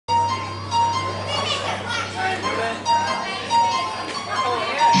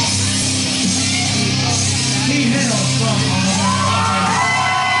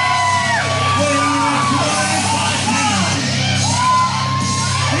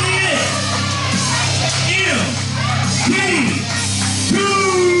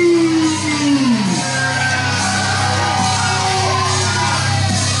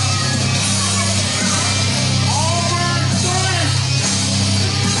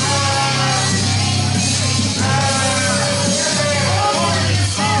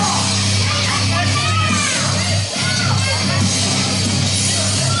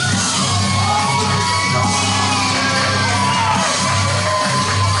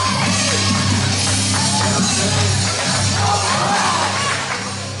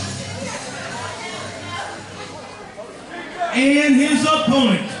and his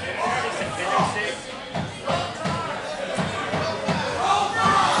opponent.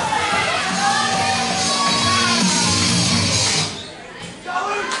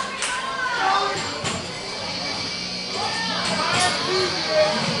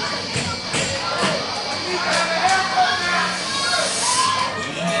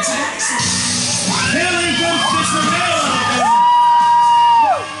 Hailing from Cincinnati,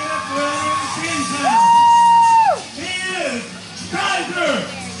 he is Kyzer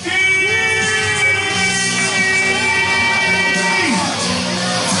King!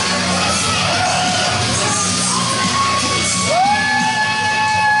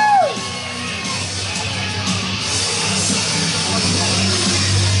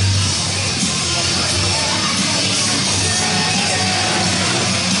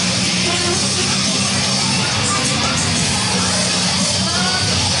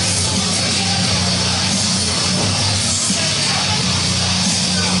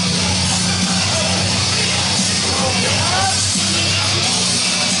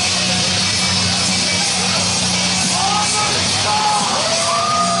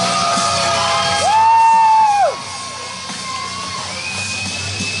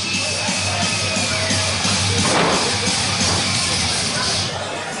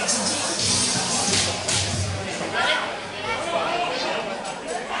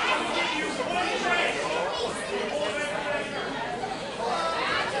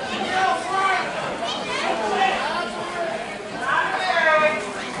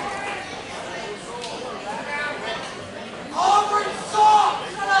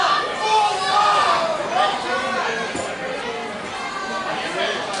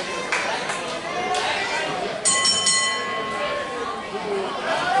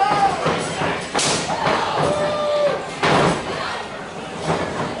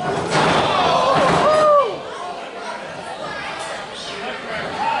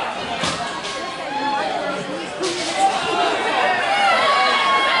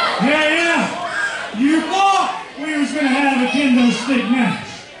 You thought we was going to have a kendo stick match.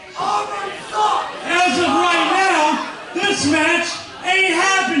 As of right now, this match ain't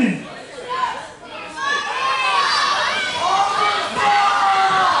happening.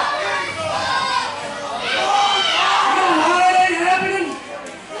 You know why it ain't happening?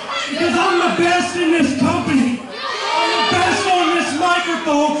 Because I'm the best in this company. I'm the best on this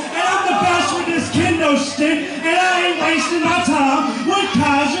microphone, and I'm the best with this kendo stick, and I ain't wasting my time with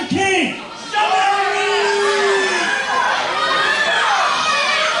Kyzer King.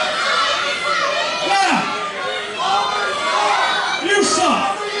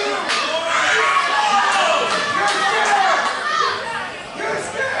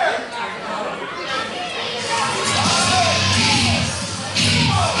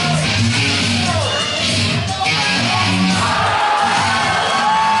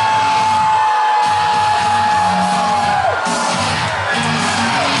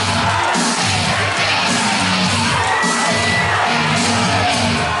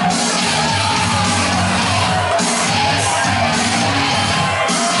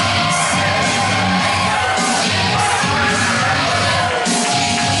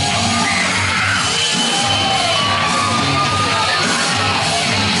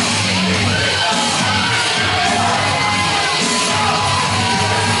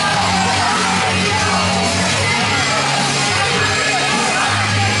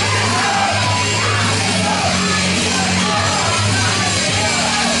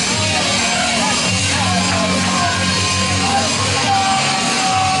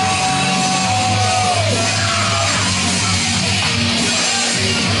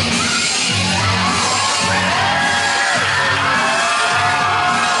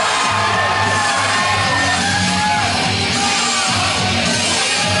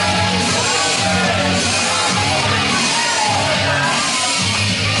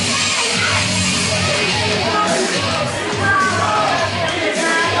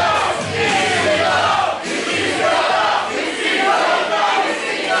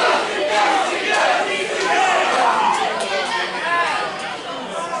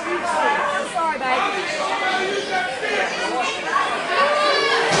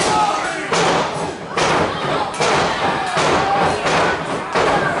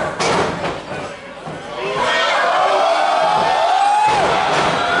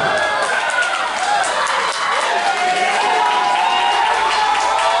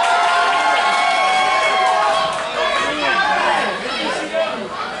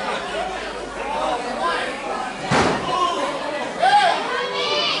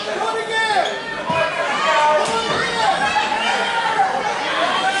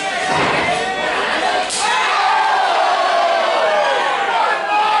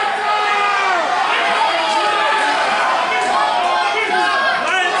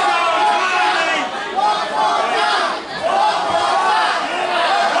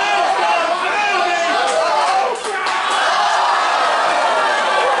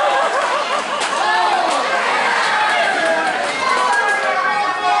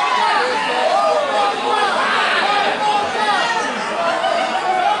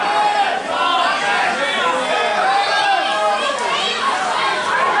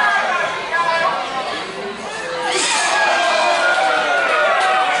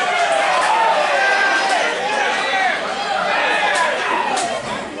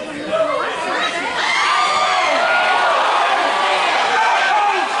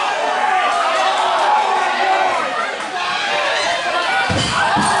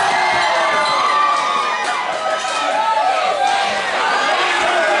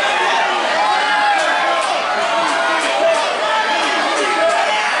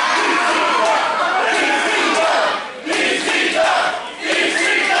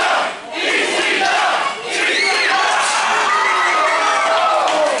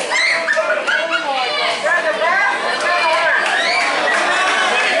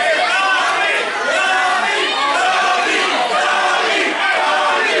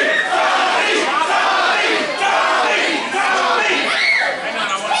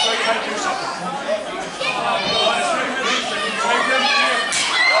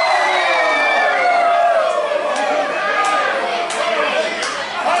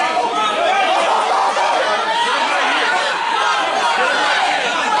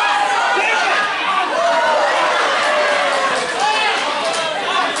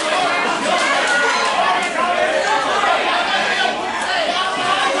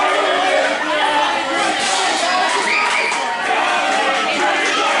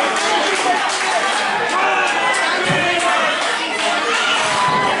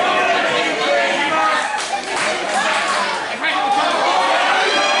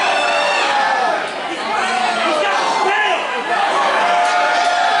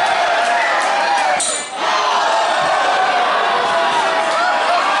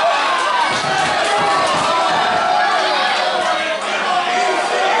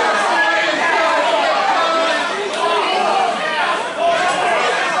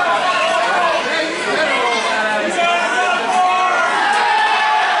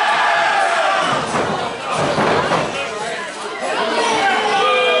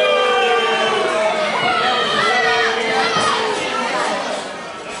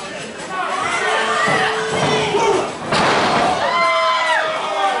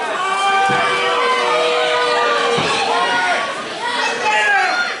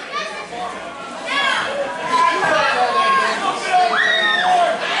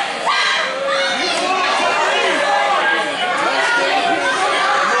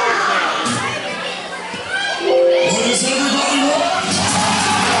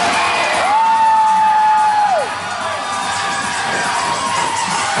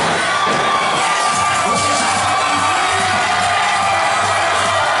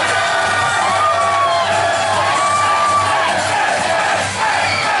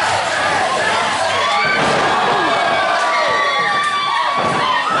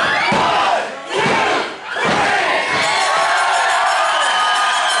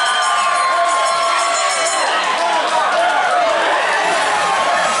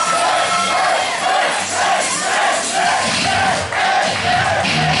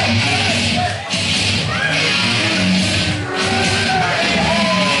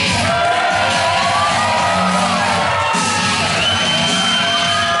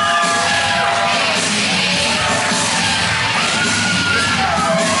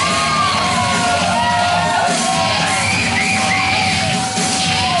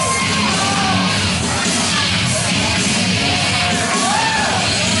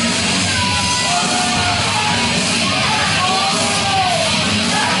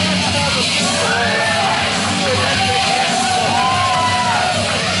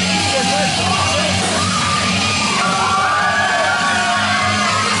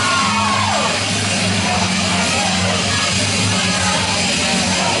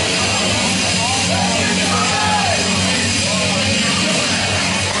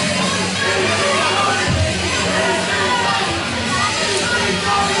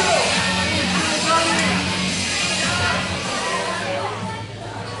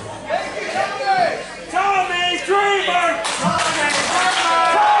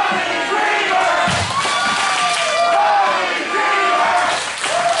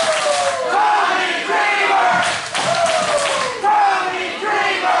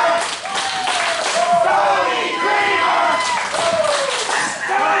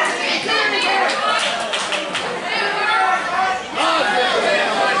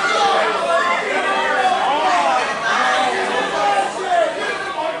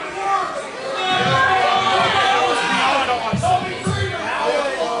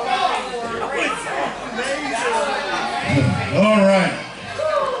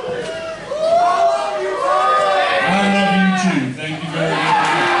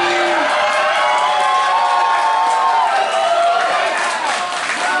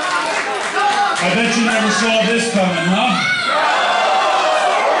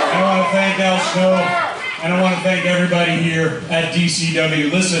 else know, and I want to thank everybody here at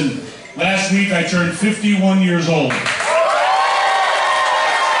DCW. Listen, last week I turned 51 years old.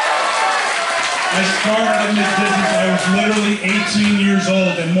 I started in this business, I was literally 18 years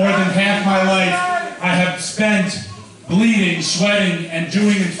old, and more than half my life I have spent bleeding, sweating, and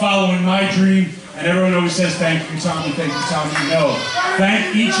doing and following my dream. And everyone always says, thank you, Tommy, thank you, Tommy. No.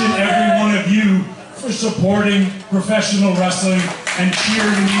 Thank each and every one of you for supporting professional wrestling and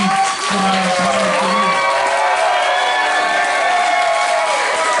cheering me for my entire career.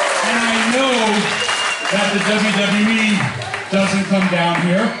 And I know that the WWE doesn't come down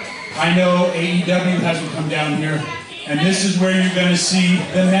here. I know AEW hasn't come down here. And this is where you're going to see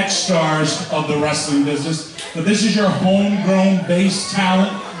the next stars of the wrestling business. But this is your homegrown base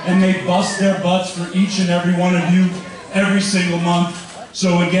talent, and they bust their butts for each and every one of you every single month.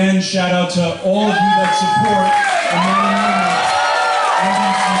 So again, shout out to all of you that support the men and women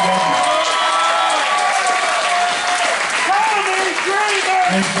in DCW.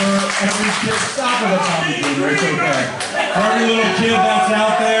 And for every kid, stop with a Tommy Dreamer, it's okay. For every little kid that's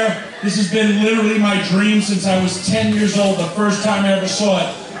out there, this has been literally my dream since I was 10 years old, the first time I ever saw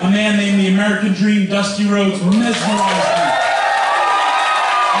it. A man named the American Dream, Dusty Rhodes, mesmerized me.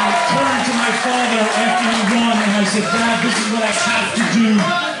 I turned to my father after he won and I said, Dad, this is what I have to do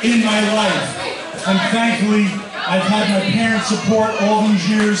in my life. And thankfully, I've had my parents' support all these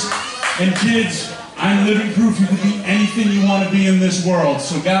years. And kids, I'm living proof you can be anything you want to be in this world.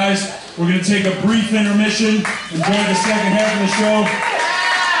 So guys, we're going to take a brief intermission, enjoy the second half of the show.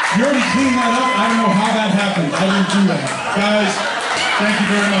 You already cleaned that up? I don't know how that happened. I didn't do that. Guys, thank you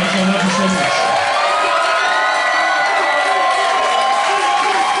very much. I love you so much.